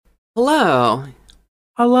Hello.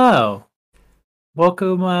 Hello.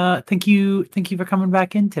 Welcome. Thank you for coming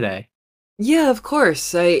back in today. Yeah, of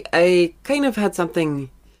course. I kind of had something,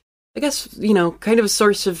 I guess, kind of a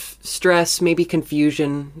source of stress, maybe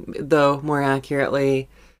confusion, though more accurately.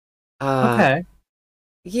 Uh Okay.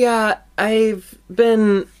 yeah, I've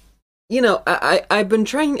been, I've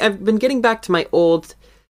been getting back to my old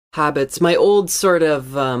habits, my old sort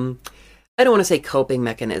of I don't want to say coping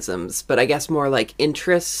mechanisms, but I guess more like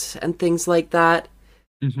interests and things like that.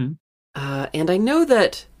 hmm And I know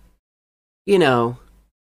that, you know,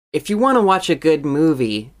 if you want to watch a good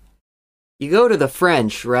movie, you go to the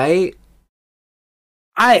French, right?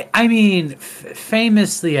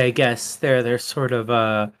 Famously, I guess they're sort of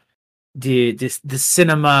the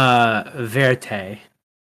cinema verte.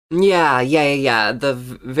 Yeah. The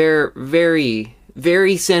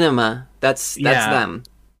very cinema. That's Yeah, them.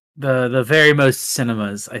 the very most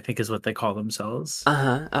cinemas, I think, is what they call themselves.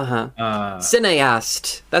 Uh-huh. Uh,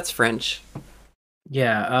 Cineast. That's French.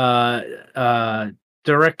 yeah.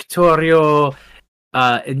 Directorio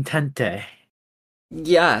intente.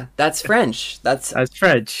 Yeah, that's French. That's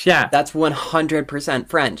French. Yeah. That's 100%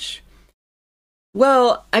 French.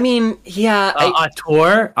 Well, I mean, yeah, I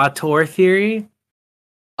Auteur theory,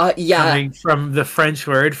 yeah, coming from the French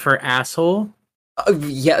word for asshole.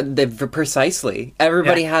 yeah, precisely. Yeah.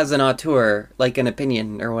 Everybody has an auteur, like an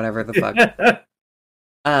opinion or whatever the fuck.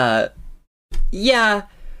 Uh Yeah,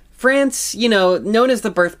 France, known as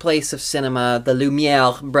the birthplace of cinema, the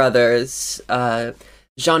Lumiere brothers,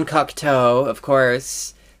 Jean Cocteau, of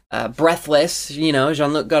course, Breathless,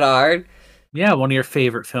 Jean-Luc Godard, Yeah, one of your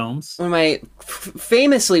favorite films.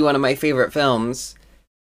 famously one of my favorite films.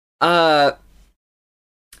 Uh,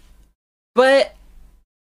 but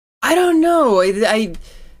I don't know. I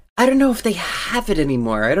don't know if they have it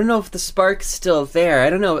anymore. I don't know if the spark's still there. I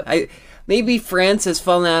don't know. I Maybe France has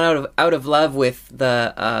fallen out of love with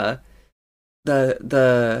the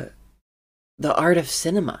the the art of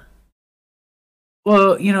cinema.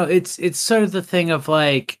 Well, it's sort of the thing of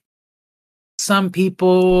like some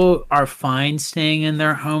people are fine staying in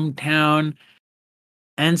their hometown,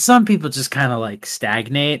 and some people just kind of like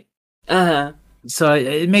stagnate. Uh-huh. So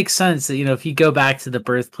it makes sense that if you go back to the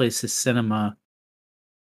birthplace of cinema,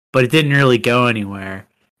 but it didn't really go anywhere.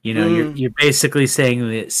 You're Mm, you're basically saying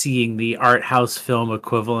that seeing the art house film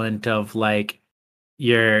equivalent of like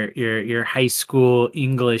your high school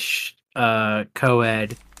English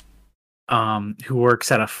co-ed who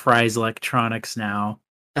works at a Fry's Electronics now,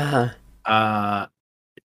 uh-huh. uh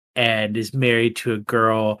and is married to a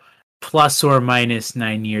girl plus or minus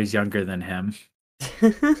 9 years younger than him,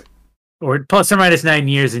 or plus or minus 9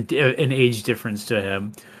 years in age difference to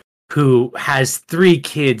him, who has three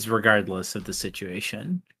kids regardless of the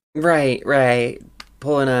situation. Right.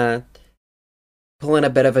 Pulling a pulling a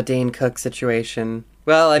bit of a Dane Cook situation.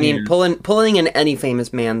 Well, I mean, Yeah, pulling an any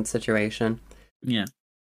famous man situation. yeah.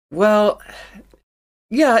 Well,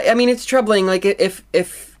 yeah, I mean it's troubling. Like if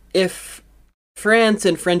France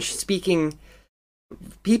and French speaking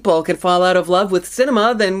people can fall out of love with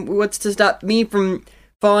cinema, then what's to stop me from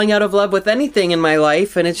falling out of love with anything in my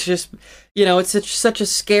life? And it's just, it's such a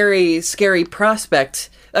scary prospect.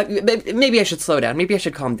 Maybe I should slow down. Maybe I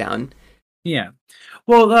should calm down. Yeah.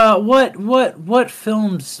 Well, what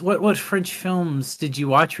films, what French films did you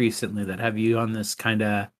watch recently that have you on this kind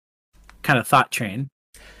of thought train?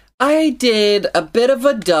 I did a bit of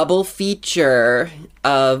a double feature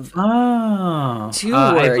of Oh, two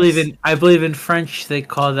I believe works. in French they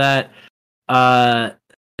call that uh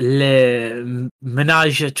le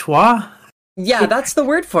ménage à trois. Yeah, that's the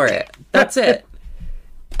word for it. That's it.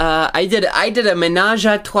 I did a ménage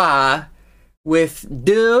à trois with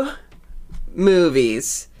deux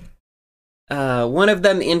movies. One of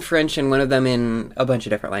them in French and one of them in a bunch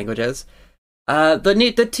of different languages.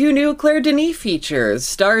 The two new Claire Denis features,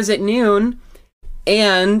 Stars at Noon,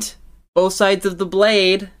 and Both Sides of the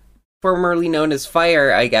Blade, formerly known as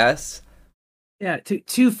Fire, I guess. Yeah,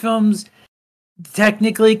 two films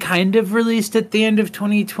technically kind of released at the end of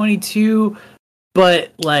 2022,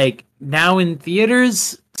 but like now in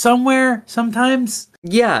theaters somewhere sometimes.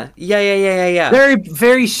 Yeah. Very,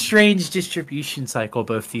 very strange distribution cycle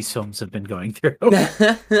both these films have been going through.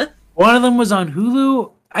 One of them was on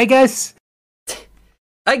Hulu, I guess.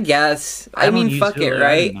 I guess. I I don't mean, use fuck it, Hulu. I don't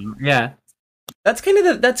right? know. Yeah. That's kind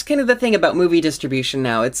of the thing about movie distribution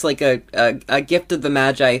now. It's like a gift of the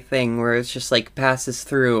magi thing where it's just like passes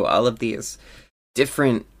through all of these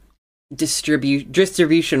different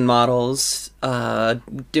distribution models,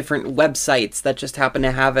 different websites that just happen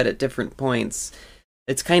to have it at different points.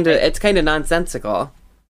 It's kind of nonsensical.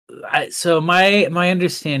 So my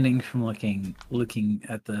understanding from looking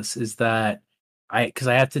at this is that because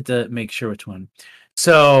I have to make sure which one.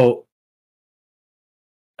 So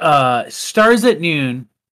Stars at Noon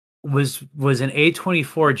was an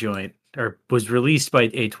A24 joint, or was released by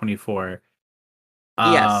A24.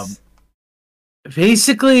 Yes.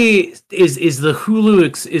 Basically is the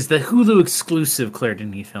Hulu exclusive Claire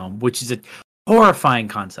Denis film, which is a horrifying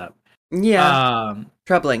concept. Yeah.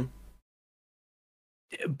 Troubling.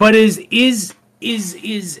 But is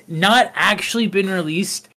not actually been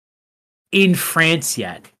released in France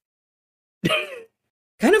yet.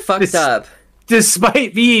 Kind of fucked up.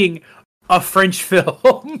 Despite being a French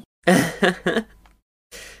film.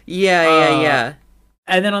 Yeah.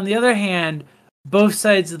 And then on the other hand, Both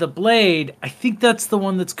Sides of the Blade, I think that's the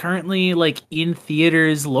one that's currently like in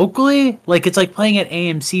theaters locally. Like it's like playing at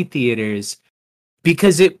AMC theaters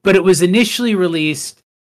but it was initially released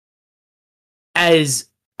as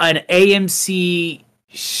an AMC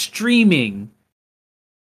streaming.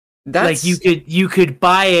 Like you could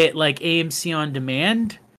buy it like AMC on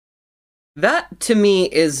demand. That to me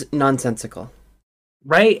is nonsensical.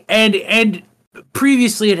 Right? And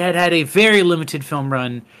previously it had a very limited film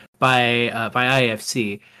run by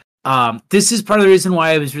IFC. This is part of the reason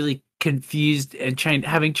why I was really confused and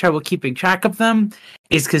having trouble keeping track of them,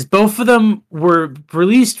 is because both of them were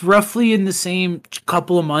released roughly in the same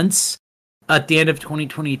couple of months at the end of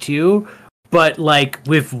 2022, but like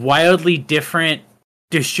with wildly different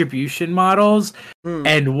distribution models,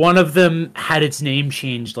 and one of them had its name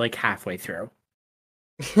changed like halfway through.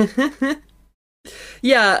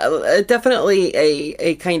 Yeah, definitely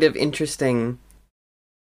a kind of interesting,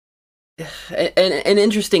 an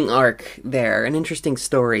interesting arc there, an interesting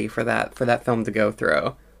story for that film to go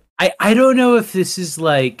through. I don't know if this is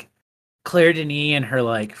like Claire Denis in her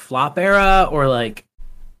like flop era, or like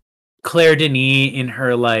Claire Denis in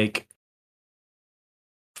her like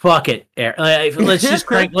fuck it era. Like, let's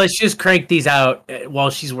just crank these out while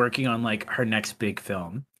she's working on like her next big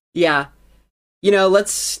film. Yeah.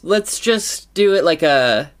 Let's just do it like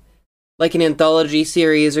an anthology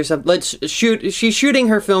series or something. She's shooting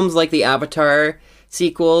her films like the Avatar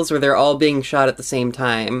sequels, where they're all being shot at the same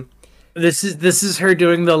time. This is her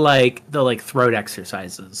doing the throat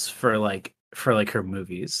exercises for her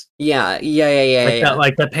movies. Yeah.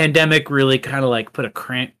 Like the pandemic really kind of like put a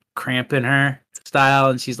cramp in her style,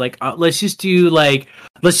 and she's like, let's just do like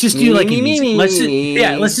an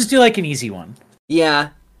easy one. Yeah.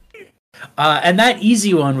 And that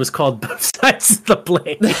easy one was called Both Sides of the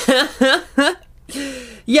Blade.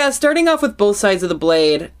 Yeah, starting off with Both Sides of the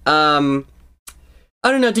Blade. I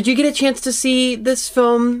don't know. Did you get a chance to see this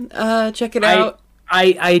film? Check it out.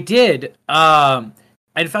 I did.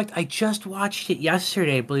 In fact, I just watched it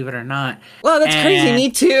yesterday. Believe it or not. Wow, that's crazy.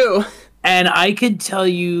 Me too. And I could tell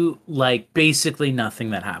you like basically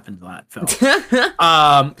nothing that happens in that film.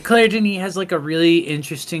 Claire Denis has like a really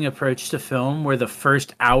interesting approach to film, where the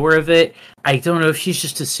first hour of it, I don't know if she's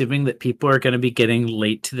just assuming that people are going to be getting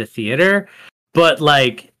late to the theater, but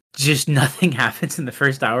like just nothing happens in the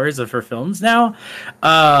first hours of her films now.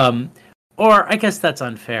 Or I guess that's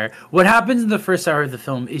unfair. What happens in the first hour of the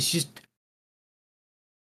film is just,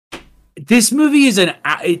 this movie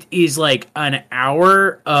is like an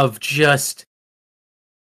hour of just,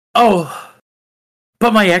 oh,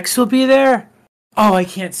 but my ex will be there. Oh, I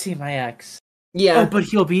can't see my ex. Yeah. Oh, but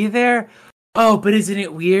he'll be there. Oh, but isn't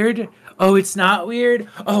it weird? Oh, it's not weird.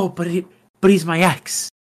 Oh, but he's my ex,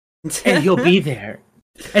 and he'll be there,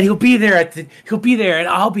 and he'll be there and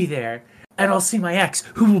I'll be there, and I'll see my ex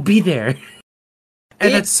who will be there,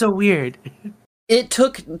 and that's so weird. It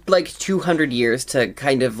took like 200 years to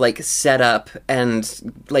kind of like set up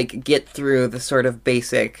and like get through the sort of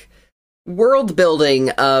basic world building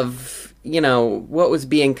of, what was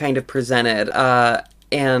being kind of presented.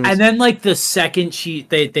 And then like the second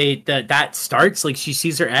that starts, like she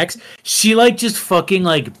sees her ex, she like just fucking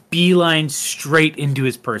like beeline straight into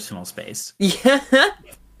his personal space. Yeah.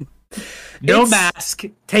 No mask,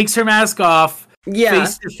 takes her mask off,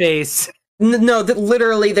 face to face. No,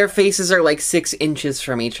 literally their faces are like 6 inches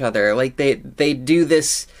from each other. Like they do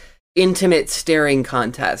this intimate staring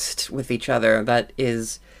contest with each other that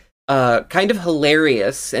is kind of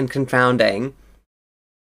hilarious and confounding.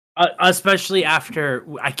 Especially after,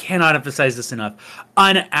 I cannot emphasize this enough,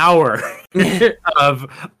 an hour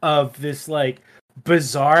of this like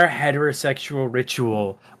bizarre heterosexual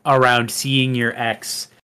ritual around seeing your ex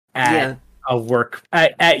at a work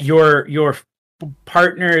at your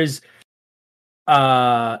partner's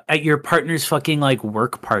fucking like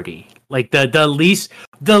work party, like the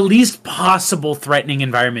least possible threatening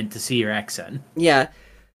environment to see your ex in. Yeah,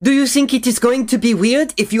 Do you think it is going to be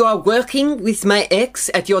weird if you are working with my ex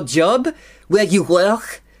at your job where you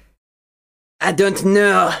work? I don't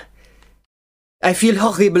know. I feel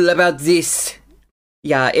horrible about this.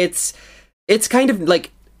 Yeah, it's kind of like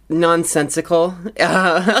nonsensical.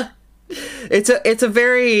 It's a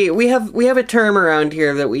very we have a term around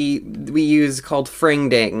here that we use called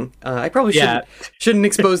fringding. I probably shouldn't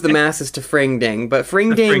expose the masses to fringding, but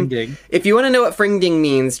fringding. If you want to know what fringding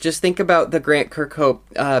means, just think about the Grant Kirkhope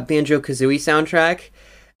Banjo-Kazooie soundtrack,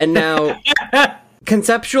 and now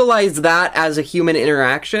conceptualize that as a human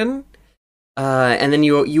interaction, and then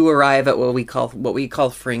you arrive at what we call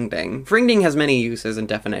fringding. Fringding has many uses and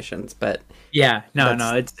definitions, but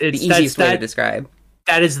it's the easiest way to describe.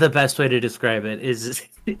 That is the best way to describe it.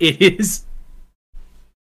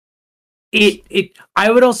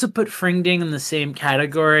 I would also put fringding in the same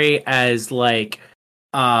category as like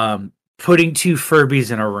putting two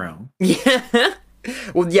Furbies in a room. Yeah.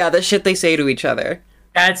 Well, yeah, the shit they say to each other.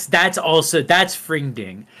 That's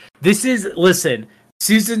fringding. Listen,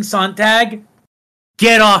 Susan Sontag,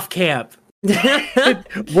 get off camp.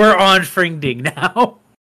 We're on fringding now.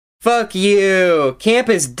 Fuck you. Camp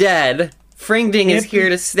is dead. Fringding is here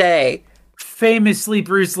to stay. Famously,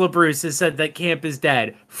 Bruce LaBruce has said that camp is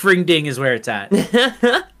dead. Fringding is where it's at.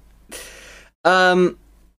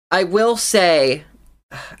 I will say,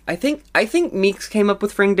 I think Meeks came up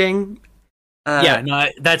with fringding.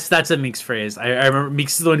 That's a Meeks phrase. I remember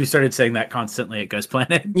Meeks is the one who started saying that constantly at Ghost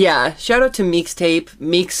Planet. Yeah, shout out to Meeks Tape,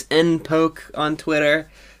 Meeks and Poke on Twitter.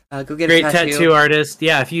 Go get great a tattoo artist.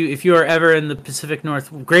 Yeah, if you are ever in the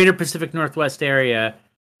Greater Pacific Northwest area.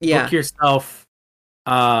 Yeah. Book yourself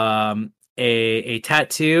a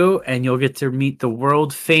tattoo, and you'll get to meet the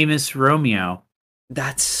world famous Romeo.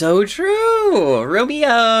 That's so true, Romeo.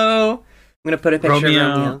 I'm gonna put a picture of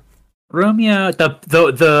Romeo. Romeo,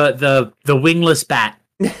 the wingless bat.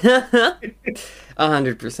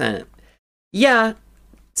 100%. Yeah.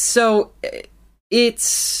 So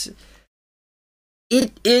it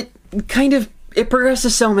kind of. It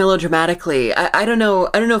progresses so melodramatically. I don't know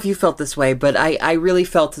if you felt this way, but I really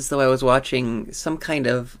felt as though I was watching some kind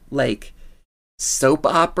of, like, soap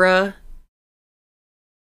opera.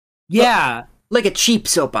 Yeah. Like a cheap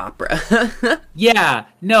soap opera. Yeah.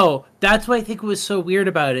 No, that's what I think was so weird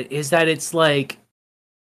about it, is that it's like...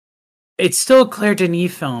 It's still a Claire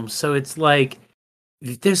Denis film, so it's like...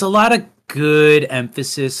 There's a lot of good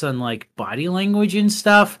emphasis on, like, body language and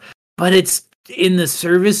stuff, but it's in the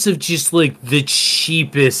service of just like the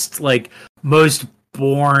cheapest, like most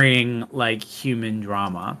boring, like human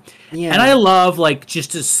drama. Yeah. And I love like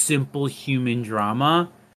just a simple human drama.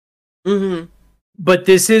 Mm-hmm. But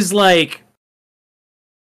this is like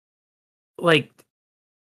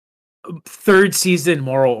third season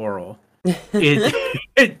Moral Oral.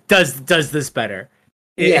 It does this better.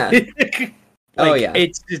 Yeah. It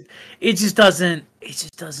just doesn't.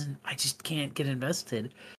 I just can't get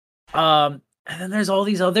invested. And then there's all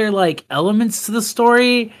these other like elements to the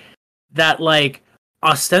story that like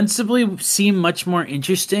ostensibly seem much more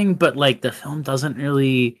interesting, but like the film doesn't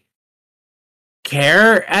really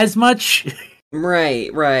care as much.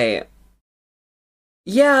 Right.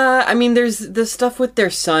 Yeah, I mean there's the stuff with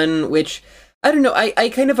their son, which I don't know, I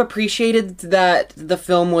kind of appreciated that the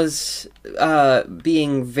film was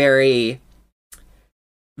being very,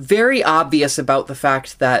 very obvious about the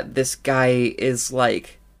fact that this guy is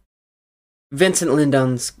like Vincent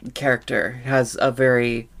Lindon's character has a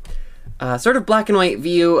very sort of black and white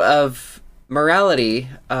view of morality,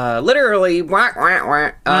 literally,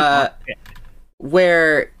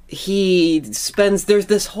 where he spends, there's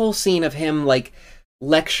this whole scene of him like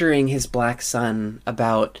lecturing his black son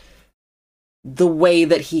about the way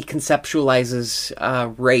that he conceptualizes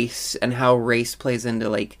race and how race plays into,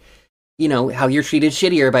 like, you know, how you're treated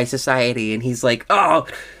shittier by society, and he's like, oh,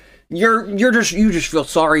 you just feel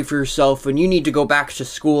sorry for yourself, and you need to go back to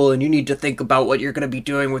school, and you need to think about what you're going to be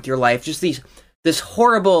doing with your life. Just this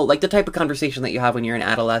horrible, like the type of conversation that you have when you're an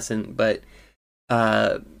adolescent, but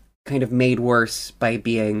kind of made worse by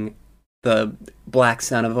being the black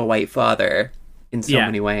son of a white father in so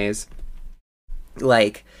many ways.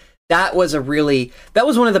 Like, that was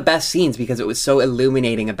one of the best scenes because it was so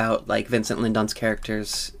illuminating about, like, Vincent Lindon's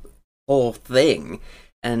character's whole thing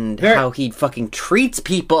and how he fucking treats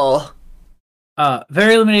people.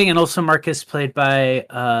 Very illuminating, and also Marcus, played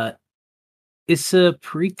by Issa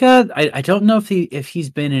Parika. I don't know if he's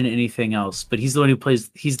been in anything else, but he's the one who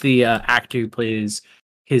plays. He's the actor who plays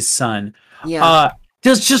his son. Yeah.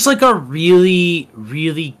 Does just like a really,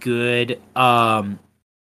 really good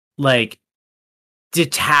like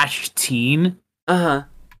detached teen. Uh-huh.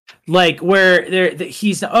 Like where he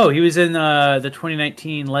was in the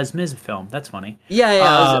 2019 Les Mis film. That's funny.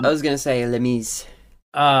 Yeah, I was gonna say Les Mis.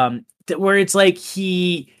 Where it's like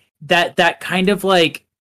that kind of like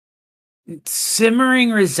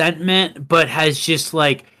simmering resentment, but has just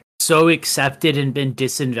like so accepted and been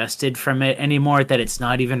disinvested from it anymore that it's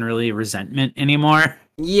not even really resentment anymore.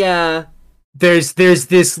 Yeah. There's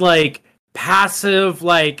this like passive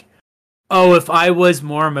like, oh, if I was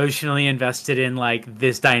more emotionally invested in like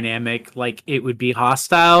this dynamic, like it would be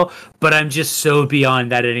hostile, but I'm just so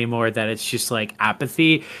beyond that anymore that it's just like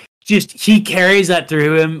apathy. Just he carries that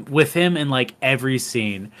through with him in like every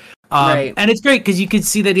scene. Right. And it's great because you can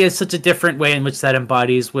see that he has such a different way in which that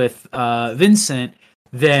embodies with Vincent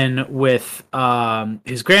than with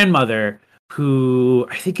his grandmother, who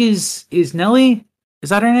I think is Nellie. Is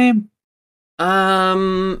that her name?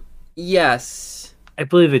 Yes. I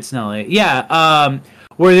believe it's Nellie. Yeah.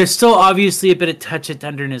 Where there's still obviously a bit of touch of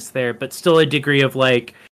tenderness there, but still a degree of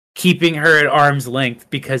like keeping her at arm's length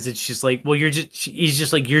because it's just like, well, he's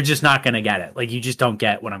just like, you're just not gonna get it. Like you just don't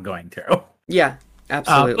get what I'm going through. Yeah.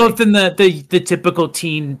 Absolutely. Both in the typical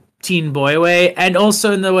teen boy way, and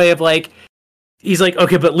also in the way of like, he's like,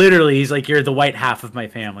 okay, but literally, he's like, you're the white half of my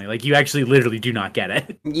family. Like, you actually literally do not get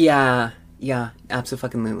it. Yeah,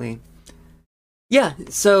 absolutely. Yeah,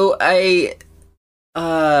 so I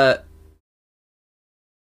don't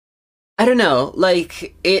know,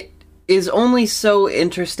 like, it is only so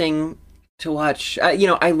interesting to watch.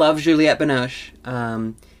 I love Juliette Binoche.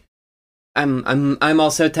 I'm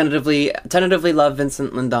also tentatively love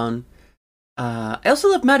Vincent Lindon. I also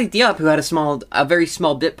love Mati Diop, who had a very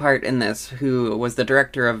small bit part in this, who was the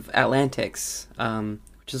director of Atlantics,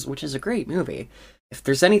 which is a great movie. If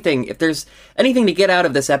there's anything to get out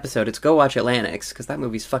of this episode, it's go watch Atlantics, because that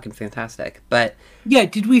movie's fucking fantastic. But yeah,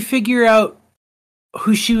 did we figure out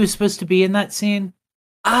who she was supposed to be in that scene?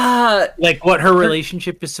 Like what her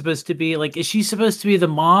relationship is supposed to be? Like, is she supposed to be the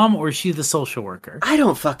mom or is she the social worker? I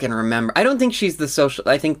don't fucking remember. I don't think she's the social.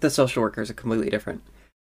 I think the social worker is a completely different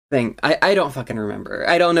thing. I don't fucking remember.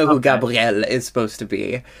 I don't know who Gabrielle is supposed to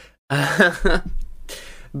be. But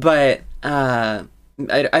I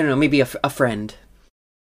don't know. Maybe a friend.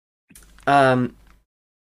 But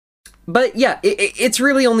yeah, it's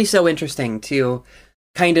really only so interesting to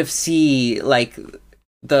kind of see like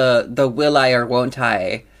the will I or won't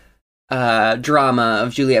I drama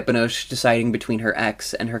of Juliette Binoche deciding between her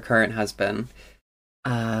ex and her current husband,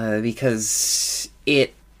 because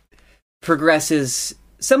it progresses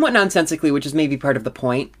somewhat nonsensically, which is maybe part of the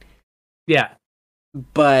point. Yeah,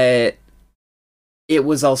 but it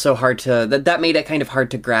was also hard to that made it kind of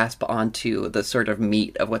hard to grasp onto the sort of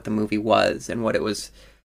meat of what the movie was and what it was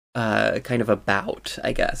kind of about,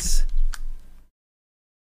 I guess.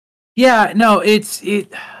 Yeah, no,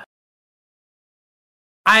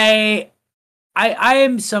 I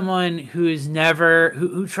am someone who is never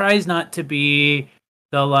who tries not to be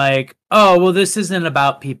the like, oh, well, this isn't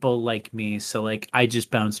about people like me, so like I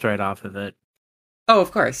just bounced right off of it. Oh,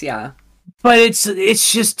 of course, yeah. But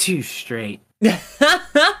it's just too straight.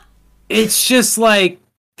 It's just like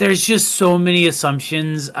there's just so many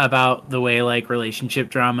assumptions about the way like relationship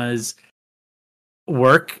dramas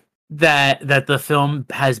work that the film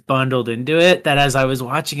has bundled into it, that as I was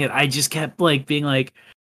watching it, I just kept like being like,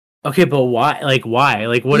 okay, but why? Like, why?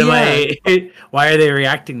 Like, what am I? Why are they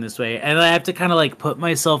reacting this way? And I have to kind of like put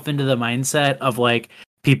myself into the mindset of like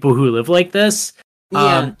people who live like this.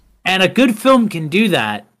 Yeah. And a good film can do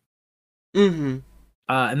that. Mm-hmm.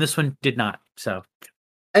 And this one did not. So,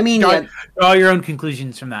 I mean, draw your own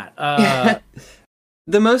conclusions from that.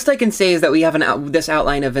 The most I can say is that we have this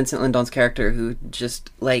outline of Vincent Lindon's character who just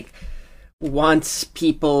like wants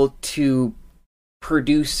people to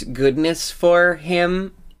produce goodness for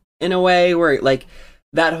him in a way where like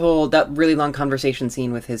that really long conversation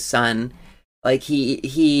scene with his son, like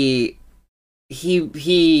he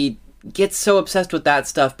gets so obsessed with that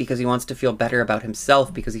stuff because he wants to feel better about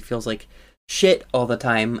himself because he feels like shit all the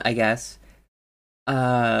time, I guess.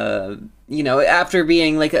 After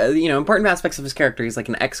being like important aspects of his character, he's like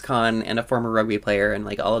an ex-con and a former rugby player and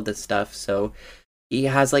like all of this stuff, so he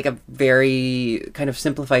has like a very kind of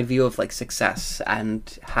simplified view of like success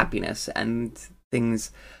and happiness and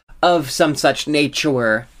things of some such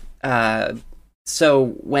nature.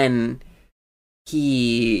 So when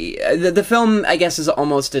the film, I guess, is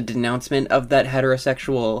almost a denouncement of that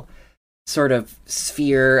heterosexual sort of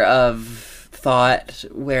sphere of thought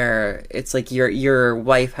where it's like your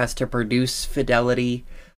wife has to produce fidelity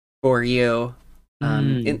for you,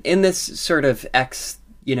 in this sort of X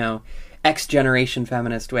generation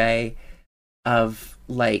feminist way of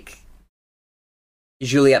like,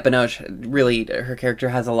 Juliette Binoche, really, her character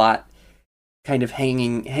has a lot kind of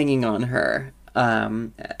hanging on her,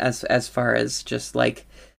 as far as just like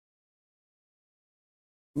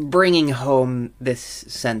bringing home this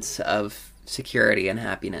sense of security and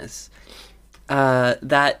happiness.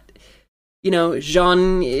 That,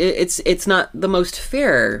 Jean, it's not the most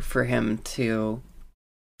fair for him to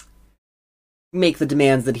make the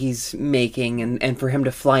demands that he's making, and for him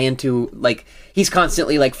to fly into, like, he's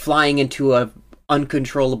constantly like flying into a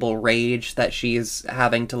uncontrollable rage that she's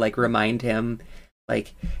having to like remind him,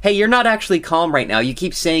 like, hey, you're not actually calm right now. You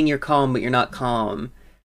keep saying you're calm, but you're not calm.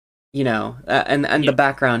 And the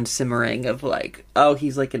background simmering of like, oh,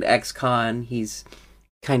 he's like an ex-con. He's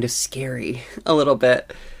kind of scary a little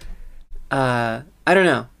bit. I don't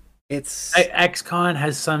know. It's ex-con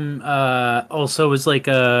has some also was like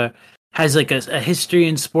has like a history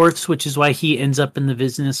in sports, which is why he ends up in the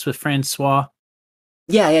business with Francois.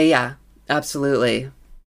 Yeah, absolutely.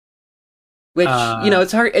 Which,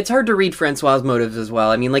 it's hard to read Francois's motives as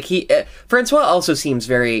well. I mean, like, Francois also seems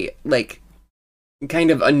very like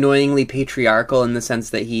kind of annoyingly patriarchal in the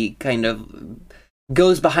sense that he kind of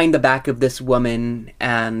goes behind the back of this woman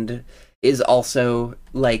and is also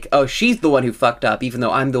like, oh, she's the one who fucked up, even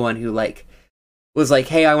though I'm the one who like was like,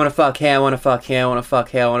 hey, I want to fuck, hey, I want to fuck, hey, I want to fuck,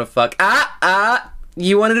 hey, I want to fuck.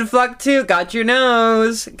 You wanted to fuck too? Got your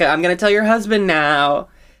nose. I'm gonna tell your husband now.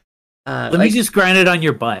 Let me just grind it on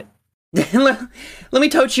your butt. let me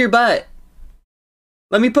touch your butt.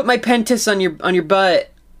 Let me put my pentis on your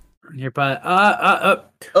butt. On your butt.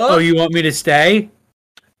 Oh, you want me to stay?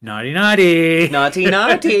 Naughty.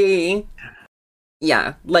 Naughty.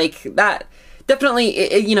 Yeah, like that.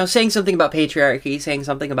 Definitely, saying something about patriarchy, saying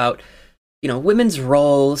something about, women's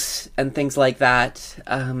roles and things like that.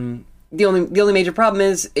 The only major problem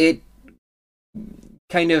is it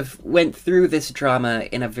kind of went through this drama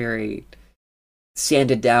in a very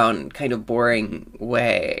sanded down, kind of boring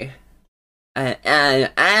way.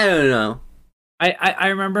 And I don't know. I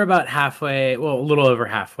remember about halfway, well, a little over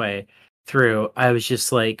halfway through, I was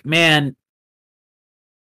just like, man,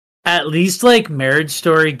 at least like Marriage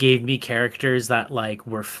Story gave me characters that like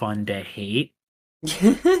were fun to hate.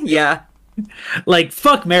 Yeah. Like,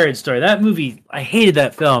 fuck Marriage Story. That movie, I hated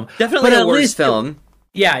that film. Definitely a worse film.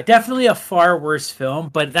 Yeah, definitely a far worse film,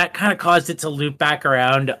 but that kind of caused it to loop back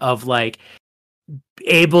around of like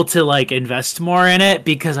able to like invest more in it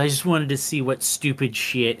because I just wanted to see what stupid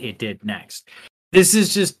shit it did next. This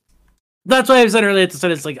is just, that's why I said earlier at the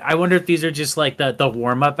start, it's like, I wonder if these are just like the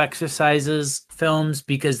warm-up exercises films,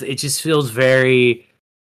 because it just feels very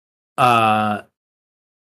trite,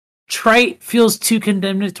 feels too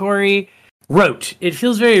condemnatory, rote. It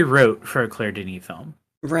feels very rote for a Claire Denis film.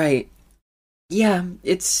 Right. Yeah,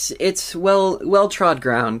 it's well trod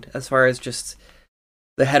ground as far as just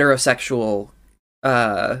the heterosexual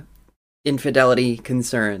infidelity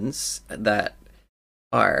concerns that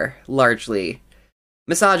are largely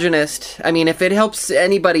misogynist. I mean, if it helps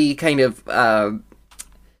anybody kind of go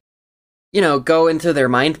into their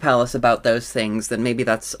mind palace about those things, then maybe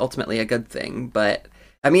that's ultimately a good thing. But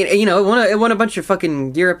I mean, it won a bunch of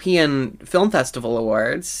fucking European Film Festival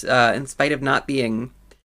awards, in spite of not being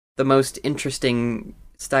the most interesting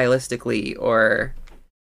stylistically or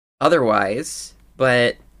otherwise.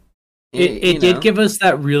 But it did give us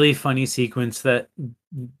that really funny sequence that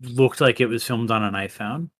looked like it was filmed on an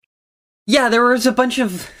iPhone. Yeah, there was a bunch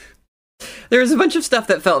of stuff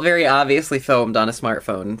that felt very obviously filmed on a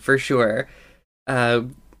smartphone, for sure.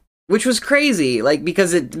 Which was crazy, like,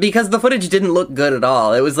 because the footage didn't look good at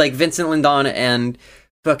all. It was like Vincent Lindon and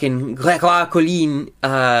fucking Grégoire Colline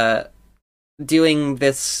doing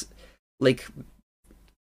this like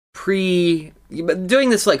doing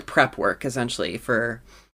this like prep work essentially for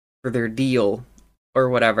their deal or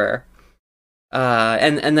whatever.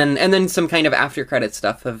 And then some kind of after credit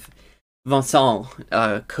stuff of Vincent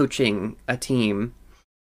coaching a team.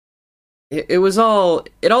 It all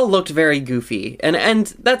looked very goofy, and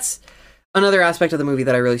that's another aspect of the movie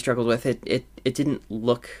that I really struggled with. It didn't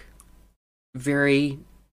look very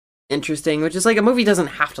interesting, which is like, a movie doesn't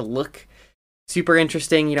have to look super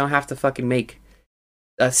interesting. You don't have to fucking make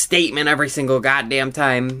a statement every single goddamn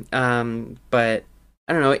time. But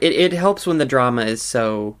I don't know. It helps when the drama is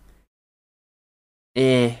so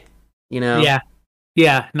Yeah,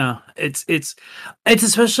 no, it's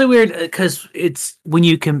especially weird because it's when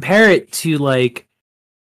you compare it to like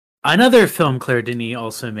another film Claire Denis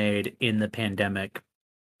also made in the pandemic.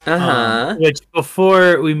 Which,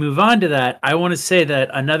 before we move on to that, I want to say that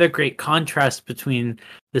another great contrast between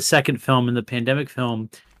the second film and the pandemic film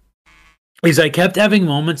is I kept having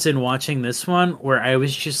moments in watching this one where I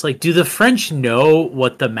was just like, do the French know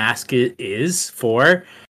what the mask is for?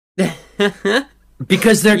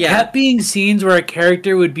 Because there kept being scenes where a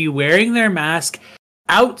character would be wearing their mask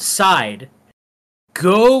outside,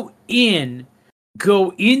 go into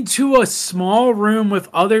a small room with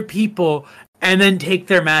other people, and then take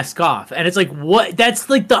their mask off. And it's like, what? That's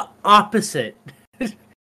like the opposite.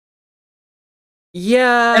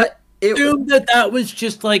 Yeah. I assumed that was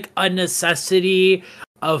just like a necessity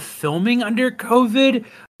of filming under COVID,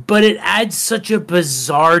 but it adds such a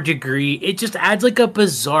bizarre degree. It just adds like a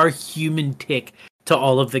bizarre human tick to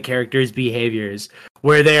all of the characters' behaviors,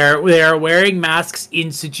 where they are wearing masks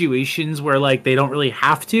in situations where like they don't really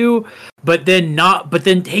have to, but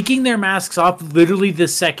then taking their masks off literally the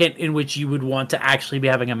second in which you would want to actually be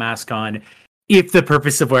having a mask on, if the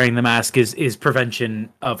purpose of wearing the mask is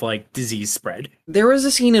prevention of like disease spread. There was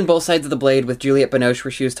a scene in Both Sides of the Blade with Juliette Binoche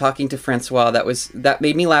where she was talking to Francois that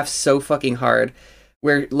made me laugh so fucking hard,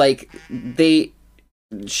 where like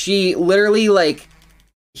she literally like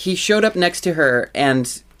he showed up next to her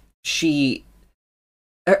and I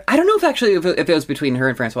don't know if it was between her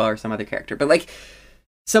and Francois or some other character, but like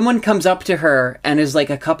someone comes up to her and is like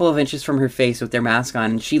a couple of inches from her face with their mask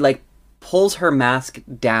on, and she like pulls her mask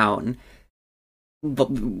down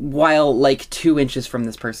while like 2 inches from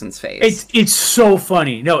this person's face. It's so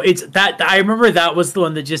funny. No, it's that I remember that was the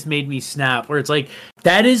one that just made me snap, where it's like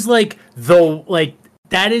that is like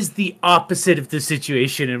that is the opposite of the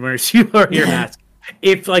situation in which you wear your mask.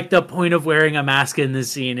 If like the point of wearing a mask in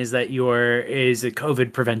this scene is that is a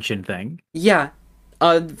COVID prevention thing. Yeah.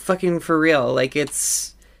 Fucking for real. Like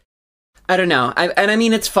it's, I don't know. I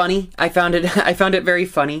mean, it's funny. I found it very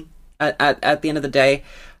funny at the end of the day.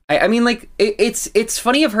 I mean, like it's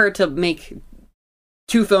funny of her to make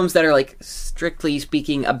 2 films that are like strictly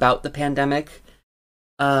speaking about the pandemic.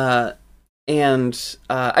 I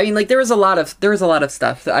mean, like there was a lot of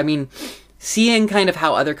stuff. I mean, seeing kind of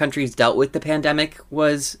how other countries dealt with the pandemic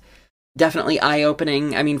was definitely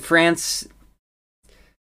eye-opening. I mean, France,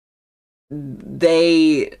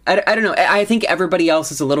 I don't know. I think everybody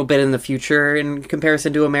else is a little bit in the future in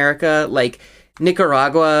comparison to America. Like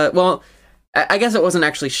Nicaragua, well, I guess it wasn't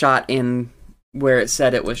actually shot in where it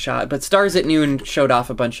said it was shot, but Stars at Noon showed off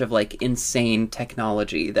a bunch of like insane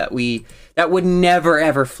technology that would never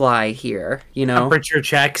ever fly here, you know? Temperature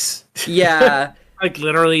checks. Yeah. Like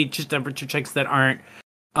literally just temperature checks that aren't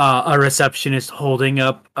a receptionist holding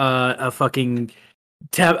up a fucking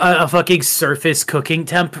surface cooking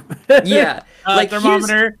temp. Yeah, like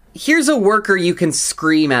thermometer. Here's a worker you can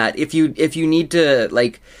scream at if you need to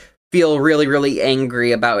like feel really really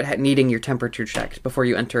angry about needing your temperature checked before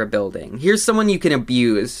you enter a building. Here's someone you can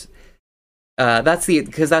abuse.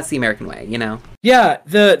 Because that's the American way, you know. Yeah,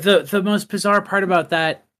 the most bizarre part about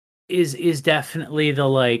that is definitely the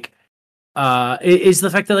like. Is the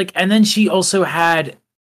fact that like, and then she also had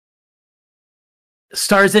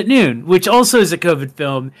Stars at Noon, which also is a COVID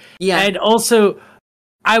film, and also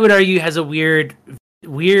I would argue has a weird,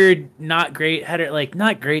 not great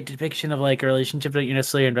depiction of like a relationship that you're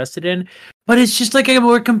necessarily invested in, but it's just like a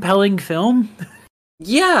more compelling film.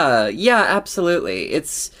 Yeah, absolutely.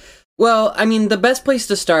 Well, I mean, the best place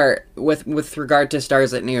to start with regard to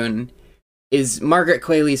Stars at Noon is Margaret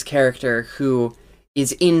Qualley's character, who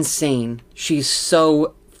is insane. She's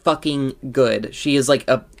so fucking good. She is like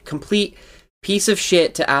a complete piece of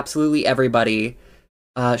shit to absolutely everybody.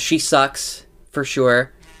 She sucks for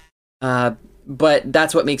sure. But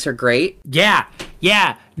that's what makes her great. Yeah.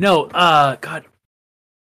 No, God. Let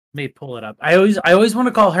me pull it up. I always want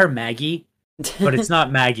to call her Maggie, but it's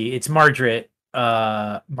not Maggie. It's Margaret.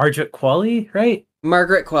 Margaret Qualley, right?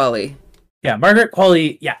 Margaret Qualley. Yeah, Margaret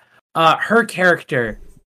Qualley. Yeah. Her character,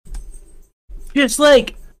 just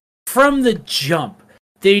like from the jump,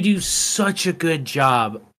 they do such a good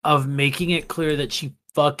job of making it clear that she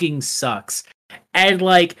fucking sucks. And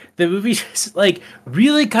like the movie just like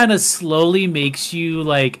really kind of slowly makes you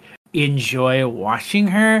like enjoy watching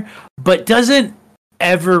her, but doesn't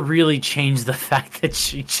ever really change the fact that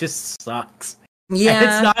she just sucks. Yeah. And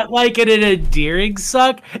it's not like an endearing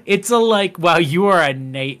suck. It's a like, wow, you are a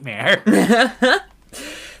nightmare.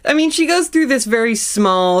 I mean, she goes through this very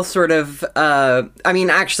small sort of, I mean,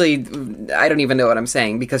 actually, I don't even know what I'm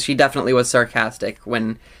saying, because she definitely was sarcastic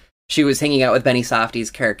when she was hanging out with Benny Safdie's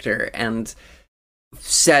character and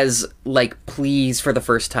says, like, please for the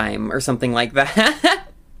first time, or something like that.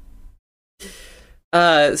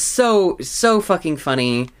 So fucking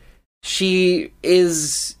funny. She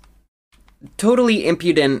is totally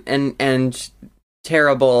impudent and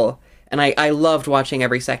terrible. And I loved watching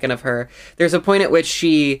every second of her. There's a point at which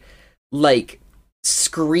she, like,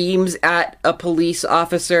 screams at a police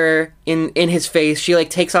officer in his face. She like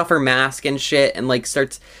takes off her mask and shit and like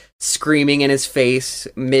starts screaming in his face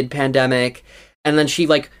mid-pandemic, and then she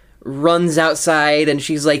like runs outside and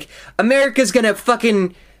she's like, America's gonna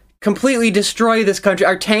fucking completely destroy this country.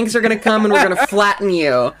 Our tanks are gonna come and we're gonna flatten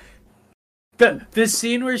you. The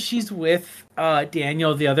scene where she's with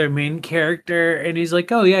Daniel, the other main character, and he's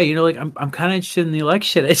like, "Oh yeah, you know, like I'm kind of interested in the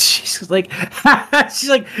election." And she's like,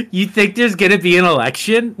 "You think there's gonna be an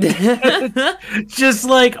election?" Just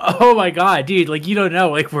like, oh my god, dude! Like you don't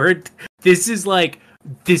know, like this is like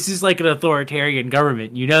an authoritarian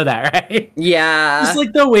government. You know that, right? Yeah. It's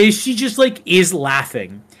like the way she just like is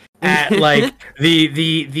laughing at like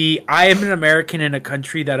the I am an American in a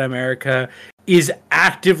country that America is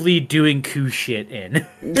actively doing coup shit in.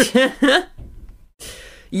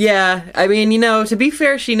 Yeah, I mean, you know, to be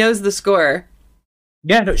fair, she knows the score.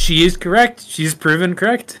 Yeah, no, she is correct. She's proven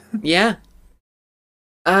correct. Yeah.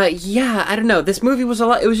 Yeah, I don't know. This movie was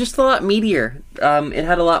it was just a lot meatier. It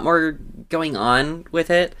had a lot more going on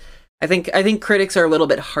with it. I think critics are a little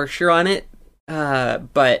bit harsher on it.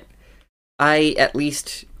 But I at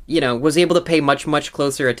least, you know, was able to pay much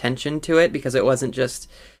closer attention to it because it wasn't just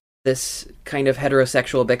this kind of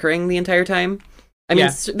heterosexual bickering the entire time. I mean,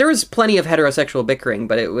 there was plenty of heterosexual bickering,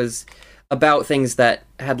 but it was about things that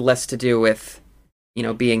had less to do with, you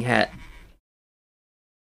know, being het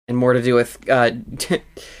and more to do with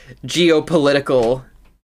geopolitical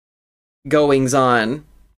goings on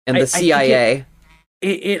and the CIA.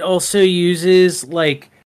 It also uses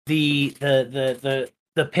like the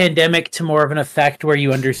pandemic to more of an effect where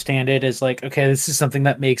you understand it as like, okay, this is something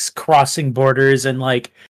that makes crossing borders and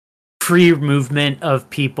like free movement of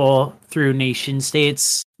people through nation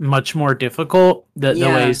states much more difficult. The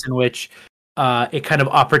ways in which it kind of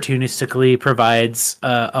opportunistically provides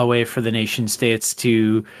a way for the nation states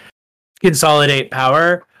to consolidate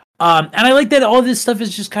power. And I like that all this stuff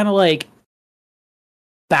is just kind of like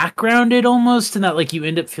backgrounded almost, and that like you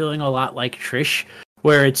end up feeling a lot like Trish,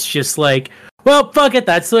 where it's just like, well, fuck it,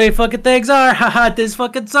 that's the way fucking things are. Haha, this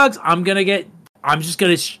fucking sucks. I'm just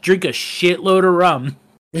gonna drink a shitload of rum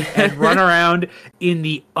and run around in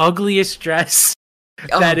the ugliest dress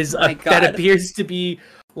that appears to be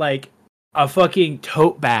like a fucking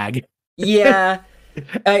tote bag. Yeah.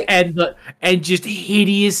 And just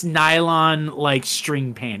hideous nylon like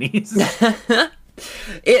string panties.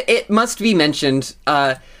 It must be mentioned,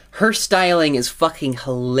 her styling is fucking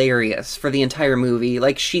hilarious for the entire movie.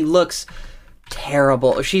 Like, she looks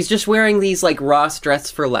terrible. She's just wearing these like Ross Dress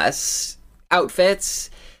for Less outfits.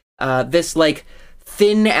 This like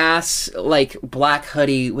thin ass like black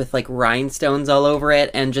hoodie with like rhinestones all over it,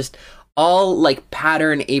 and just all like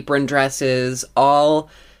pattern apron dresses, all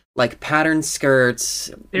like pattern skirts.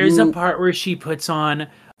 There's a part where she puts on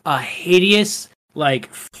a hideous like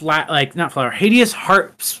hideous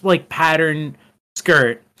heart like pattern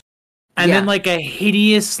skirt, and then like a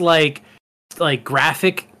hideous like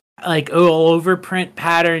graphic like all over print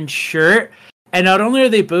pattern shirt. And not only are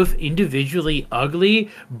they both individually ugly,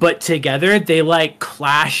 but together they like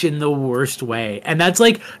clash in the worst way. And that's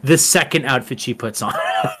like the second outfit she puts on.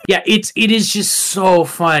 Yeah, it is just so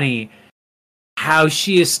funny how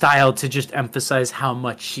she is styled to just emphasize how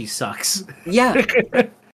much she sucks. Yeah,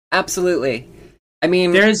 absolutely. I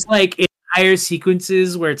mean, there's like entire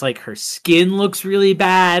sequences where it's like her skin looks really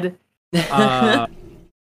bad. Her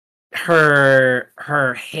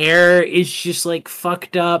hair is just like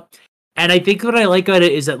fucked up. And I think what I like about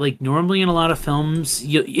it is that like normally in a lot of films,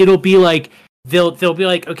 it'll be like they'll be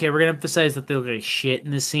like, okay, we're gonna emphasize that they look like shit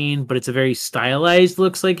in the scene, but it's a very stylized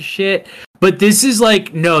looks like shit. But this is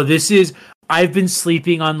like, no, this is I've been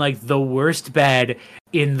sleeping on like the worst bed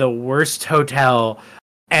in the worst hotel,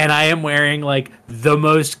 and I am wearing like the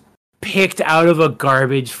most picked out of a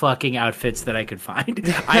garbage fucking outfits that I could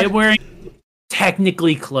find. I am wearing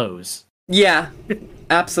technically clothes. Yeah.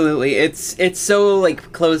 Absolutely. It's so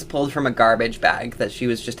like clothes pulled from a garbage bag that she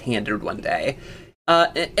was just handed one day.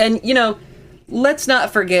 And you know, let's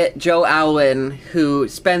not forget Joe Alwyn, who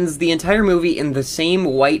spends the entire movie in the same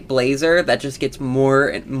white blazer that just gets more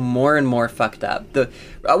and more fucked up.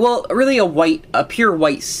 Really a pure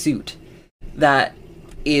white suit that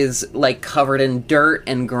is like covered in dirt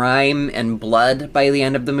and grime and blood by the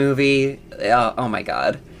end of the movie. Oh my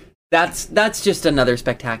god. That's just another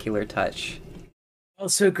spectacular touch.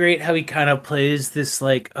 Also great how he kind of plays this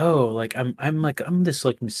like, oh, like I'm this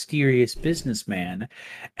like mysterious businessman,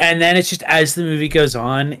 and then it's just as the movie goes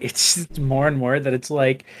on, it's just more and more that it's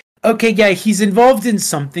like, okay, yeah, he's involved in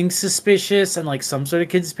something suspicious and like some sort of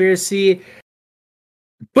conspiracy,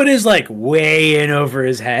 but is like way in over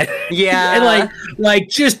his head. Yeah. And like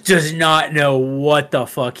just does not know what the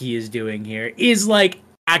fuck he is doing here. Is like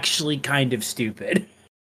actually kind of stupid.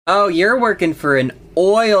 Oh, you're working for an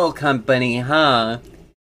oil company, huh?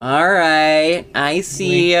 All right. I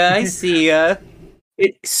see ya. I see ya.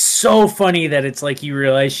 It's so funny that it's like you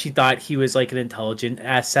realize she thought he was like an intelligent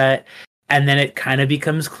asset, and then it kind of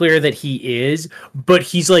becomes clear that he is, but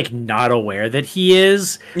he's like not aware that he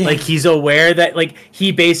is. Like he's aware that like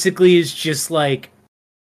he basically is just like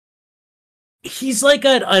he's like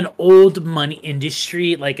an old money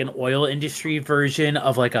industry, like an oil industry version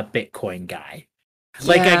of like a Bitcoin guy.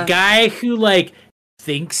 Like a guy who like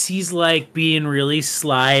thinks he's like being really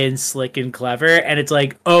sly and slick and clever, and it's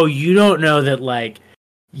like, oh, you don't know that like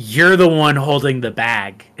you're the one holding the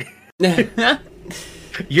bag.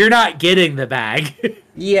 You're not getting the bag.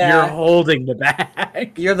 Yeah. You're holding the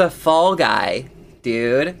bag. You're the fall guy,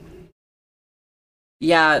 dude.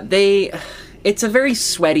 Yeah, it's a very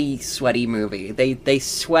sweaty movie. They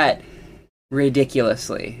sweat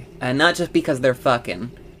ridiculously. And not just because they're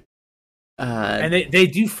fucking. And they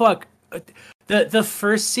do fuck. The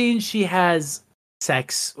first scene she has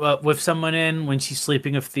sex with someone in when she's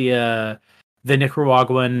sleeping with the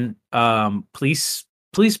Nicaraguan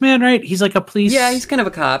policeman, right? He's like a police. Yeah, he's kind of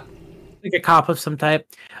a cop. Like a cop of some type.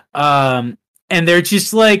 And they're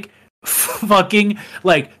just like fucking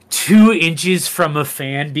like 2 inches from a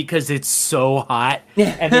fan because it's so hot.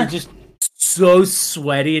 And they're just so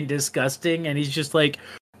sweaty and disgusting. And he's just like,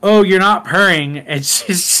 oh, you're not purring. And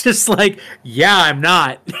she's just like, yeah, I'm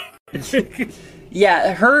not.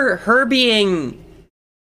 Yeah, her hating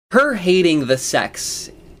the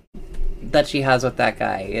sex that she has with that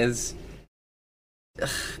guy is,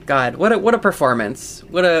 God, what a performance.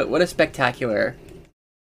 What a spectacular.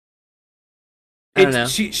 I don't know.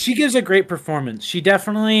 She gives a great performance. She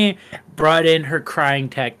definitely brought in her crying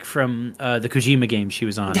tech from the Kojima game she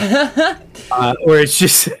was on. Where it's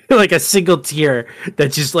just like a single tear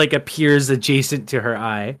that just like appears adjacent to her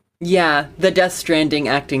eye. Yeah, the Death Stranding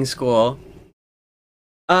acting school.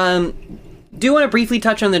 Do you want to briefly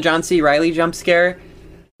touch on the John C. Reilly jump scare?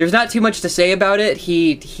 There's not too much to say about it.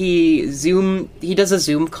 He does a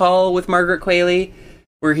Zoom call with Margaret Qualley,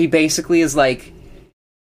 where he basically is like,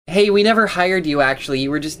 hey, we never hired you, actually.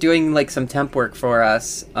 You were just doing like some temp work for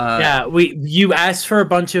us. You asked for a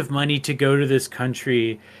bunch of money to go to this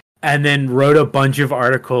country and then wrote a bunch of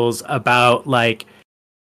articles about like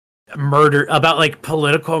murder, about like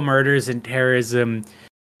political murders and terrorism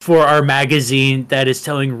for our magazine that is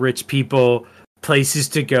telling rich people places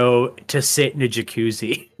to go to sit in a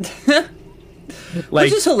jacuzzi. Like,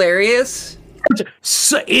 which is hilarious.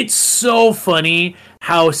 So, it's so funny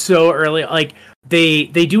how so early, like they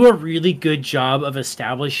do a really good job of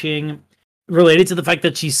establishing, related to the fact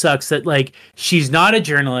that she sucks, that like she's not a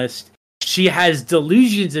journalist. She has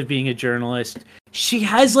delusions of being a journalist. She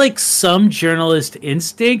has like some journalist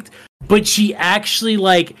instinct, but she actually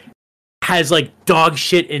like has like dog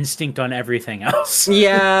shit instinct on everything else.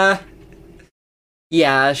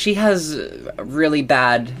 Yeah, she has really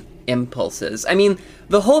bad impulses. I mean,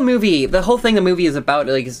 the whole thing the movie is about,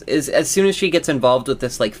 like, is as soon as she gets involved with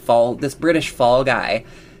this like this British fall guy,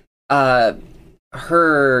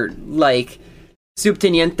 her like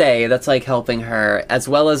subteniente that's like helping her, as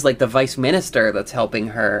well as like the vice minister that's helping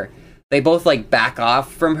her, they both like back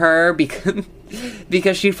off from her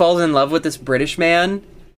because she falls in love with this British man.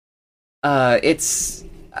 It's,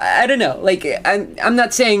 I don't know, like I'm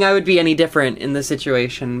not saying I would be any different in this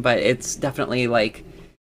situation, but it's definitely like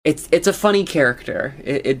it's a funny character.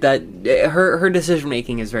 Her decision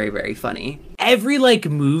making is very, very funny. Every like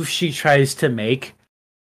move she tries to make,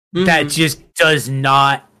 that just does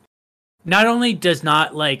not only does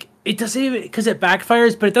not like, it doesn't even, because it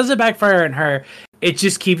backfires, but it doesn't backfire on her. It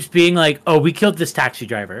just keeps being like, oh, we killed this taxi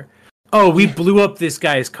driver. Oh, we blew up this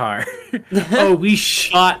guy's car. Oh, we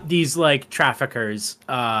shot these like traffickers.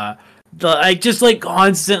 Just like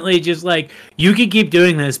constantly, just like, you can keep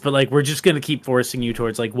doing this, but like we're just gonna keep forcing you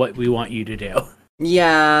towards like what we want you to do.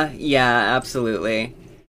 Yeah, absolutely.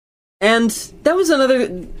 And that was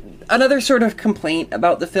another sort of complaint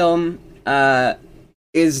about the film.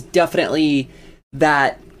 Is definitely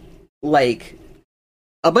that like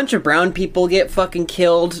a bunch of brown people get fucking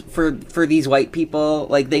killed for these white people.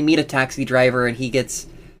 Like, they meet a taxi driver and he gets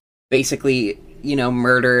basically,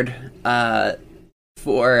 murdered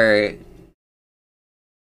for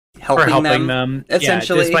helping them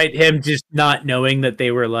essentially. Yeah, despite him just not knowing that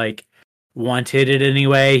they were like wanted it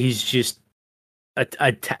anyway. He's just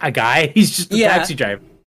a guy. He's just a taxi driver.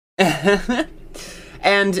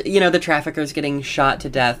 And the traffickers getting shot to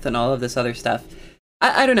death and all of this other stuff.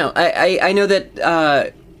 I don't know. I know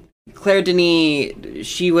that Claire Denis,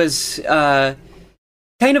 she was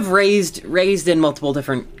kind of raised in multiple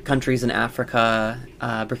different countries in Africa,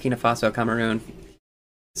 Burkina Faso, Cameroon,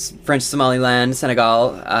 French Somaliland,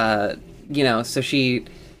 Senegal. So she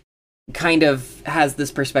kind of has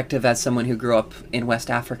this perspective as someone who grew up in West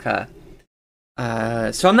Africa.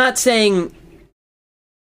 So I'm not saying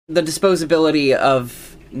the disposability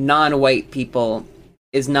of non-white people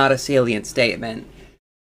is not a salient statement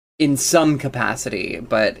in some capacity,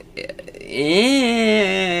 but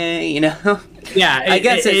Yeah, I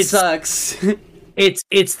guess it sucks.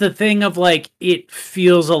 It's the thing of like it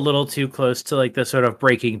feels a little too close to like the sort of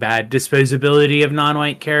Breaking Bad disposability of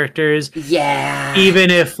non-white characters. Yeah.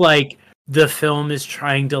 Even if like the film is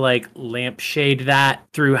trying to like lampshade that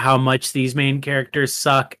through how much these main characters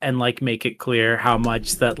suck and like make it clear how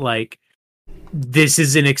much that like this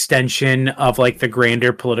is an extension of like the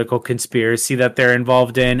grander political conspiracy that they're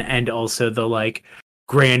involved in, and also the like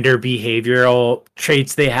grander behavioral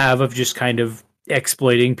traits they have of just kind of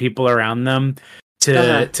exploiting people around them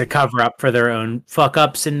to cover up for their own fuck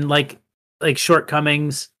ups and like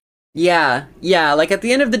shortcomings. Yeah. Like at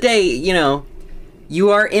the end of the day, you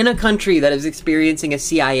are in a country that is experiencing a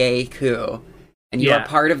CIA coup, and you are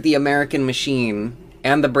part of the American machine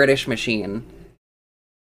and the British machine.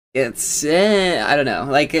 It's I don't know,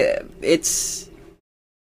 like it's.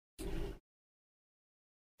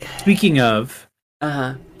 Speaking of,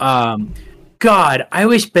 God, I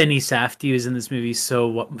wish Benny Safdie was in this movie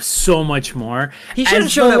so much more. He should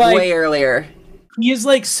have shown up way earlier. He is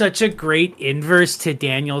like such a great inverse to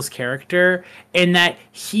Daniel's character in that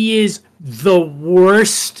he is the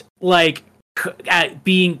worst like at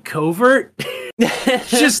being covert.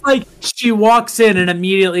 Just like she walks in and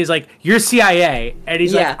immediately is like, "You're CIA," and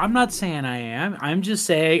he's like, "I'm not saying I am. I'm just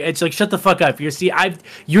saying." It's like, "Shut the fuck up.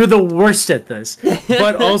 You're the worst at this."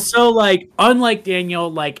 But also like, unlike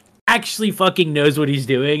Daniel, like actually fucking knows what he's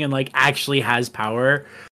doing and like actually has power.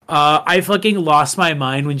 I fucking lost my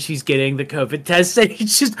mind when she's getting the COVID test and he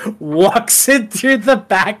just walks in through the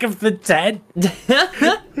back of the tent.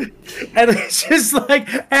 And it's just like,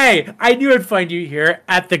 "Hey, I knew I'd find you here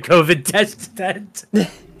at the COVID test tent."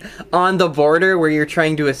 On the border where you're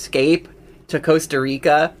trying to escape to Costa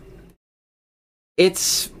Rica.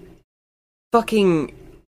 It's fucking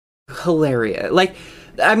hilarious. Like,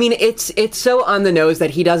 I mean, it's so on the nose that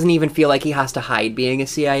he doesn't even feel like he has to hide being a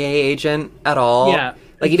CIA agent at all. Yeah.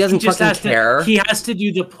 Like, he doesn't fucking care. He has to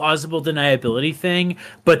do the plausible deniability thing,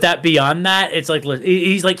 but that beyond that, it's like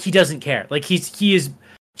he's like he doesn't care. Like he is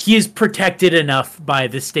protected enough by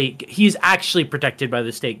the state. He's actually protected by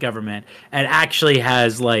the state government and actually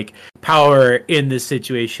has like power in this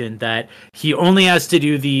situation that he only has to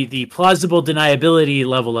do the plausible deniability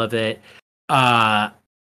level of it.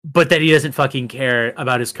 But that he doesn't fucking care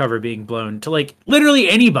about his cover being blown to like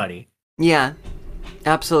literally anybody. Yeah,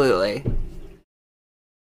 absolutely.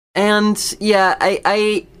 And yeah,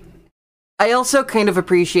 I also kind of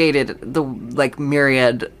appreciated the like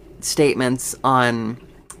myriad statements on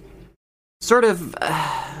sort of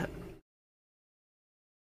I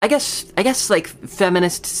guess like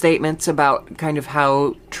feminist statements about kind of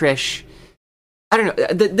how Trish, I don't know,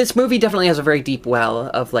 this movie definitely has a very deep well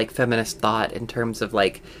of like feminist thought in terms of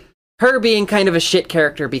like her being kind of a shit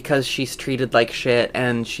character because she's treated like shit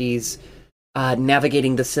and she's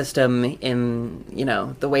navigating the system in,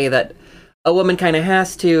 the way that a woman kind of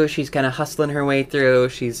has to. She's kind of hustling her way through.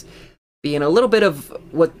 She's being a little bit of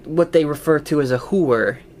what they refer to as a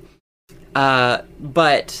whore.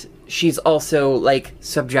 But she's also, like,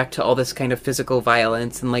 subject to all this kind of physical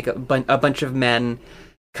violence, and, like, a bunch of men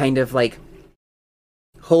kind of, like,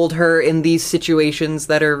 hold her in these situations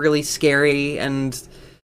that are really scary and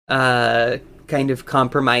kind of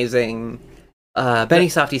compromising. Benny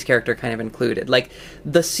Safdie's character kind of included. Like,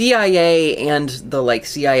 the CIA and the, like,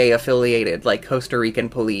 CIA-affiliated, like, Costa Rican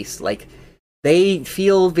police, like, they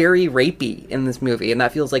feel very rapey in this movie, and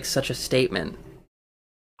that feels like such a statement.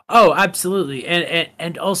 Oh, absolutely.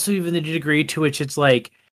 And also even the degree to which it's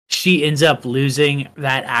like she ends up losing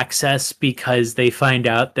that access because they find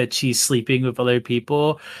out that she's sleeping with other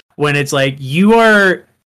people, when it's like you are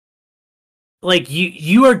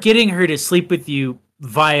getting her to sleep with you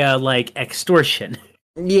via like extortion.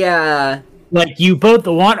 Yeah. Like you both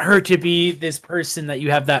want her to be this person that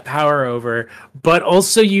you have that power over, but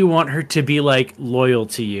also you want her to be like loyal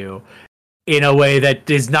to you in a way that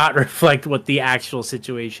does not reflect what the actual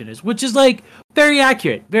situation is, which is like very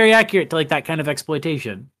accurate to like that kind of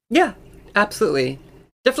exploitation. Yeah, absolutely.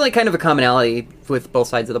 Definitely kind of a commonality with both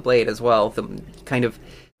sides of the blade as well, kind of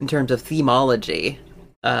in terms of themology.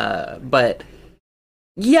 But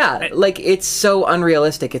Yeah, like it's so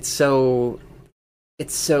unrealistic. It's so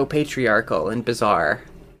patriarchal and bizarre.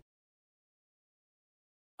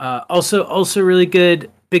 Also really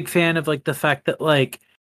good. Big fan of like the fact that like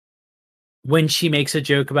when she makes a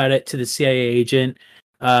joke about it to the CIA agent,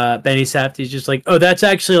 Benny Safdie's just like, "Oh, that's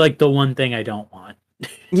actually like the one thing I don't want."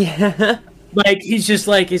 Yeah. Like he's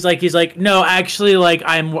like, "No, actually, like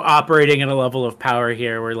I'm operating at a level of power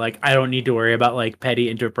here where like I don't need to worry about like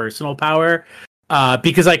petty interpersonal power,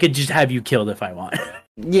 because I could just have you killed if I want."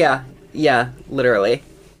 Yeah, yeah, literally.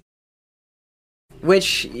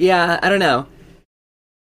 Which, yeah, I don't know.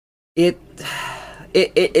 It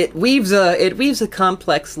it weaves a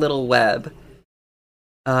complex little web.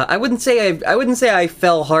 I wouldn't say I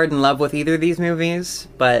fell hard in love with either of these movies,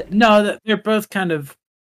 but No, they're both kind of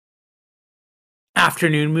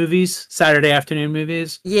afternoon movies, Saturday afternoon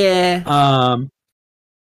movies. yeah,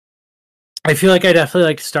 I feel like I definitely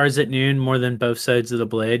like Stars at Noon more than Both Sides of the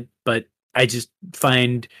Blade, but I just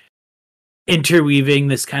find interweaving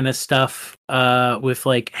this kind of stuff with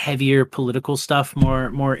like heavier political stuff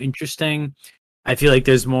more interesting. I feel like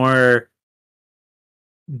there's more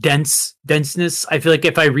denseness. I feel like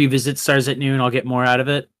if I revisit Stars at Noon, I'll get more out of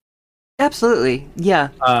it. absolutely, yeah,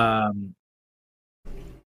 Um,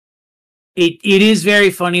 it is very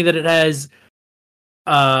funny that it has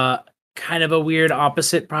kind of a weird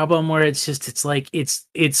opposite problem where it's like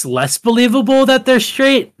it's less believable that they're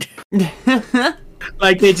straight.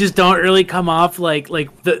 Like they just don't really come off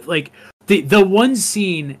the one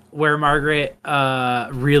scene where Margaret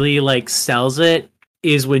really like sells it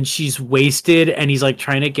is when she's wasted and he's like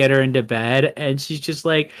trying to get her into bed and she's just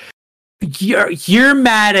like, you're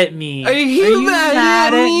mad at me. Are you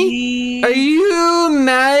mad at me? Are you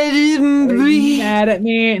mad at me? Mad at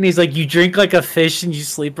me? And he's like, you drink like a fish and you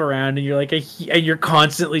sleep around and you're like and you're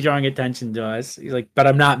constantly drawing attention to us. He's like, but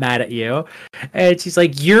I'm not mad at you. And she's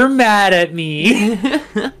like, you're mad at me.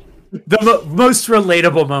 The most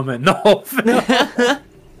relatable moment in the whole film.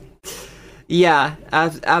 Yeah,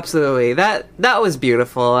 absolutely. That was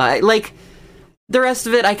beautiful. I like the rest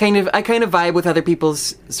of it. I kind of vibe with other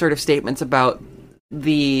people's sort of statements about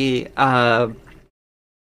the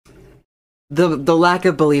lack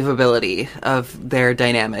of believability of their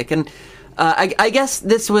dynamic, and I guess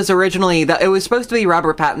this was originally that it was supposed to be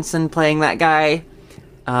Robert Pattinson playing that guy.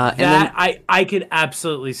 And then I could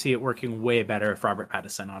absolutely see it working way better if Robert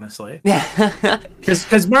Pattinson, honestly. Yeah,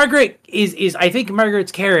 because Margaret is I think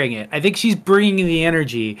Margaret's carrying it. I think she's bringing the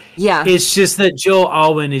energy. Yeah, it's just that Joel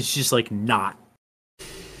Alwyn is just like not.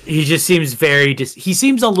 He just seems he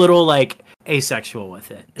seems a little like asexual with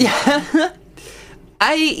it. Yeah.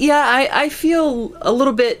 I feel a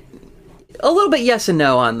little bit yes and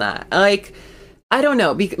no on that. Like, I don't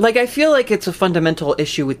know. Like, I feel like it's a fundamental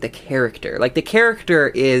issue with the character. Like, the character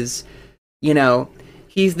is,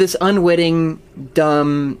 he's this unwitting,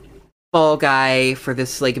 dumb fall guy for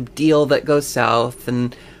this, like, deal that goes south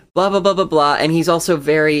and blah, blah, blah, blah, blah. And he's also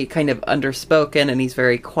very kind of underspoken and he's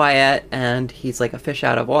very quiet and he's like a fish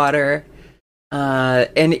out of water.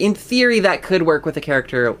 And in theory, that could work with a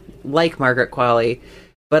character like Margaret Qualley.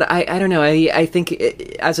 But I don't know. I think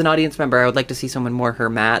as an audience member, I would like to see someone more her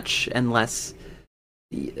match and less...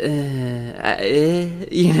 I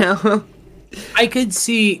could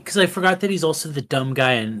see, because I forgot that he's also the dumb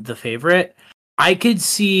guy in The Favorite. I could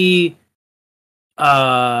see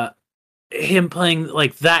him playing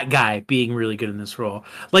like that guy being really good in this role,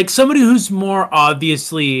 like somebody who's more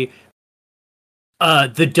obviously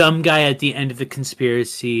the dumb guy at the end of the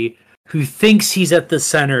conspiracy who thinks he's at the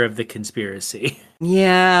center of the conspiracy.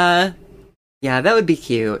 Yeah, that would be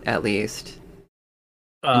cute, at least.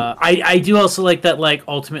 I do also like that, like,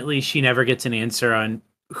 ultimately she never gets an answer on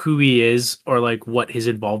who he is or like what his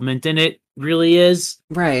involvement in it really is.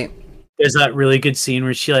 Right. There's that really good scene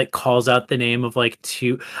where she like calls out the name of like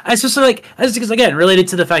two. Especially like, because again, related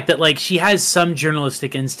to the fact that like she has some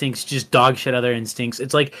journalistic instincts, just dog shit other instincts.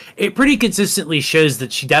 It's like it pretty consistently shows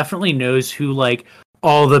that she definitely knows who like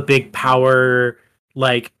all the big power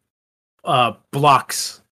like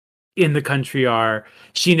blocks in the country are.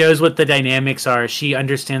 She knows what the dynamics are. She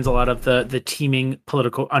understands a lot of the teeming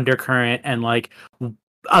political undercurrent and like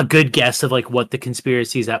a good guess of like what the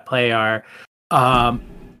conspiracies at play are.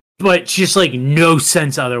 But just like no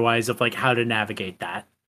sense otherwise of like how to navigate that.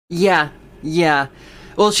 Yeah.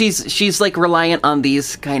 Well, she's like reliant on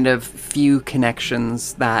these kind of few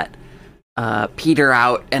connections that peter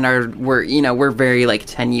out and we're very like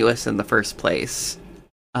tenuous in the first place.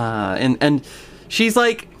 And she's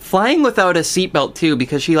like flying without a seatbelt too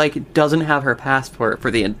because she like doesn't have her passport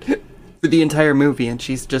for the entire movie, and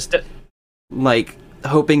she's just like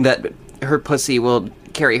hoping that her pussy will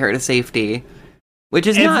carry her to safety. which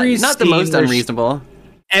is not the most unreasonable.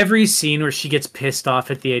 Every scene where she gets pissed off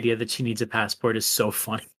at the idea that she needs a passport is so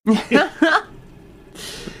funny. Okay,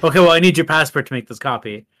 well, I need your passport to make this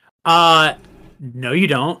copy. No, you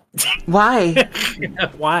don't. Why?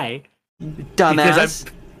 Why? Dumbass.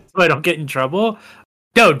 So I don't get in trouble?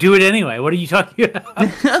 No, do it anyway. What are you talking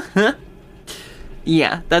about?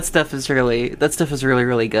 Yeah, that stuff is really,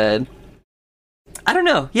 really good. I don't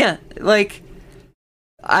know. Yeah, like,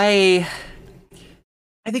 I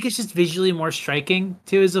think it's just visually more striking,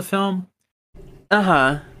 too, as a film.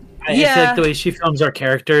 Uh-huh. I feel like the way she films our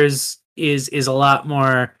characters is a lot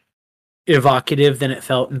more evocative than it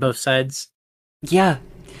felt in both sides. Yeah.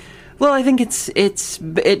 Well, I think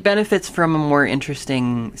it benefits from a more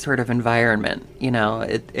interesting sort of environment. You know,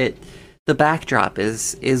 the backdrop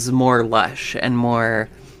is more lush and more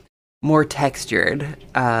textured.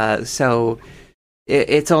 So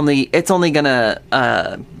it's only gonna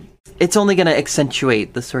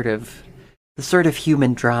accentuate the sort of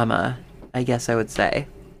human drama, I guess I would say.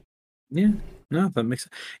 Yeah, no, that makes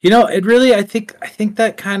sense. You know, it really, I think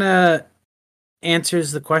that kind of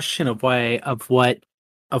answers the question of what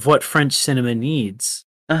French cinema needs.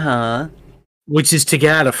 Uh-huh. Which is to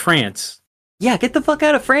get out of France. Yeah, get the fuck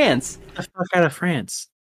out of France. Get the fuck out of France.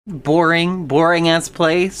 Boring ass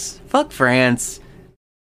place. Fuck France.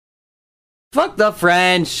 Fuck the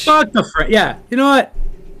French. Fuck the French. Yeah, you know what?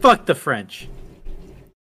 Fuck the French.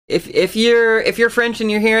 If you're French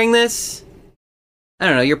and you're hearing this, I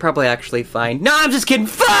don't know, you're probably actually fine. No, I'm just kidding.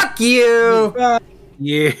 Fuck you. Fuck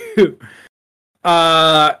you.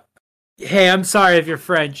 Hey, I'm sorry if you're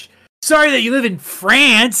French. Sorry that you live in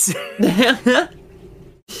France.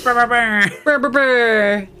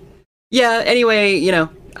 Yeah, anyway, you know,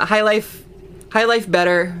 High Life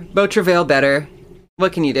better, Beau Travail better.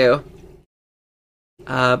 What can you do?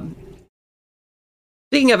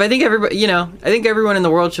 Speaking of, I think everyone in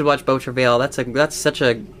the world should watch Beau Travail. That's such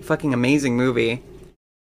a fucking amazing movie.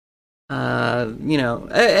 You know,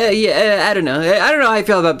 I don't know. I don't know how I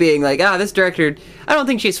feel about being like, this director. I don't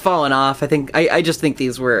think she's fallen off. I just think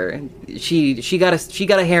these were she got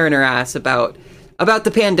a hair in her ass about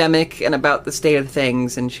the pandemic and about the state of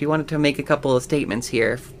things, and she wanted to make a couple of statements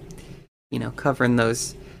here, you know, covering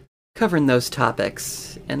those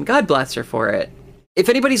topics. And God bless her for it. If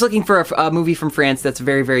anybody's looking for a movie from France that's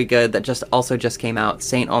very, very good that just came out,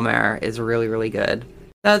 Saint Omer is really, really good.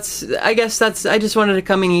 I just wanted to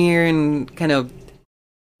come in here and kind of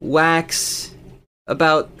wax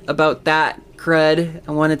about that crud.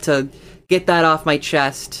 I wanted to get that off my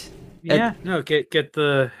chest. Yeah, get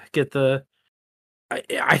the.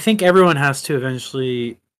 I think everyone has to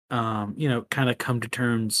eventually, you know, kind of come to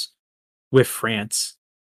terms with France.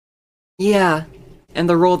 Yeah, and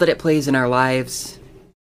the role that it plays in our lives.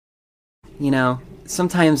 You know,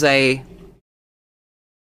 sometimes I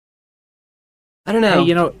don't know. Hey,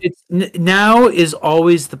 you know, it's now is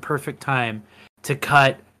always the perfect time to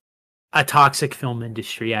cut a toxic film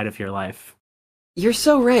industry out of your life. You're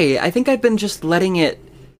so right. I think I've been just letting it,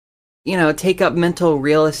 you know, take up mental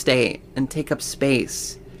real estate and take up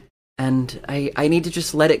space. And I need to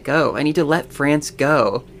just let it go. I need to let France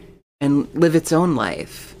go and live its own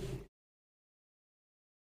life.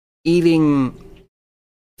 Eating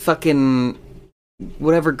fucking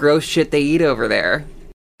whatever gross shit they eat over there.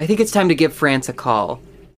 I think it's time to give France a call.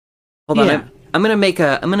 Hold on, I'm gonna make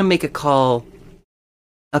a call,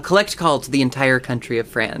 a collect call to the entire country of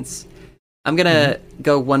France. I'm gonna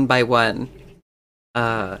go one by one,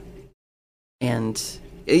 and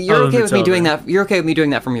you're okay with me doing that. You're okay with me doing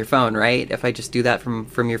that from your phone, right? If I just do that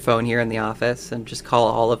from your phone here in the office and just call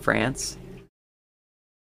all of France.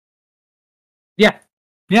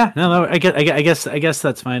 Yeah. No, I guess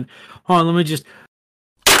that's fine. Hold on, let me just.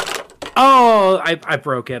 Oh, I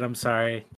broke it. I'm sorry.